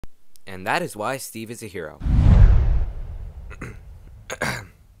And that is why Steve is a hero.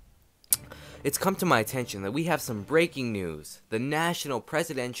 It's come to my attention that we have some breaking news. The national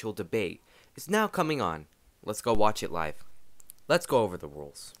presidential debate is now coming on. Let's go watch it live. Let's go over the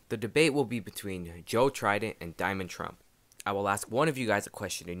rules. The debate will be between Joe Trident and Diamond Trump. I will ask one of you guys a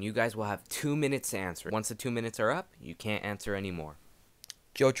question and you guys will have 2 minutes to answer. Once the 2 minutes are up, you can't answer anymore.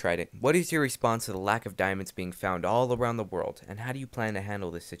 Joe Trident, what is your response to the lack of diamonds being found all around the world, and how do you plan to handle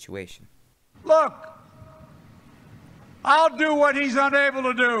this situation? Look, I'll do what he's unable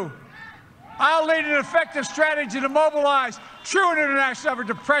to do. I'll lead an effective strategy to mobilize true international effort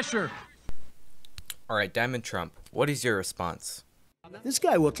to pressure. Alright, Diamond Trump, what is your response? This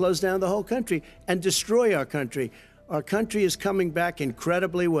guy will close down the whole country and destroy our country. Our country is coming back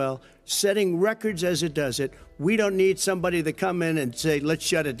incredibly well, setting records as it does it. We don't need somebody to come in and say, let's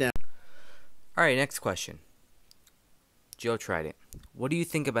shut it down. Alright, next question. Joe Trident, what do you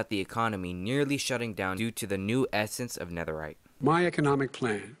think about the economy nearly shutting down due to the new essence of netherite? My economic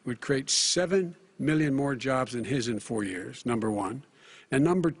plan would create 7 million more jobs than his in 4 years, number one. And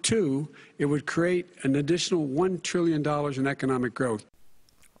number two, it would create an additional $1 trillion in economic growth.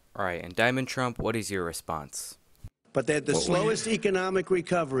 Alright, and Diamond Trump, what is your response? But they had the slowest economic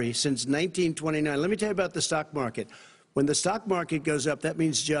recovery since 1929. Let me tell you about the stock market. When the stock market goes up, that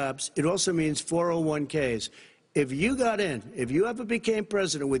means jobs. It also means 401ks. If you got in, if you ever became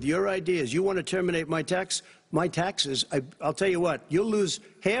president with your ideas, you want to terminate my taxes, I'll tell you what, you'll lose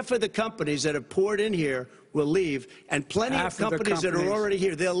half of the companies that have poured in here will leave, and plenty of companies that are already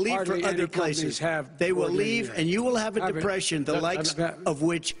here, they'll leave for other places. They will leave, and you will have a depression, the likes of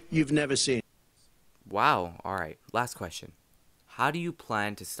which you've never seen. Wow, alright, last question. How do you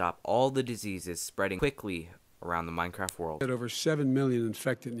plan to stop all the diseases spreading quickly around the Minecraft world? Over 7 million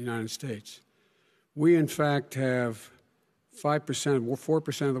infected in the United States. We, in fact, have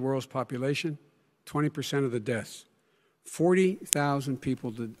 4% of the world's population, 20% of the deaths. 40,000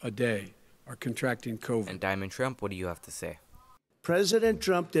 people a day are contracting COVID. And Diamond Trump, what do you have to say? President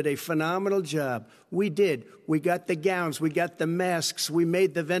Trump did a phenomenal job. We did. We got the gowns. We got the masks. We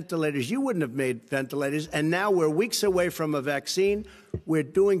made the ventilators. You wouldn't have made ventilators. And now we're weeks away from a vaccine. We're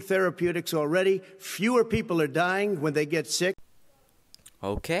doing therapeutics already. Fewer people are dying when they get sick.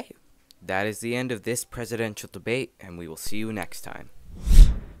 Okay, that is the end of this presidential debate, and we will see you next time.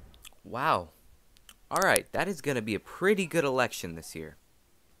 Wow. Alright, that is going to be a pretty good election this year.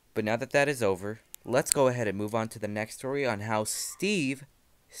 But now that is over, let's go ahead and move on to the next story on how Steve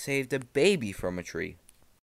saved a baby from a tree.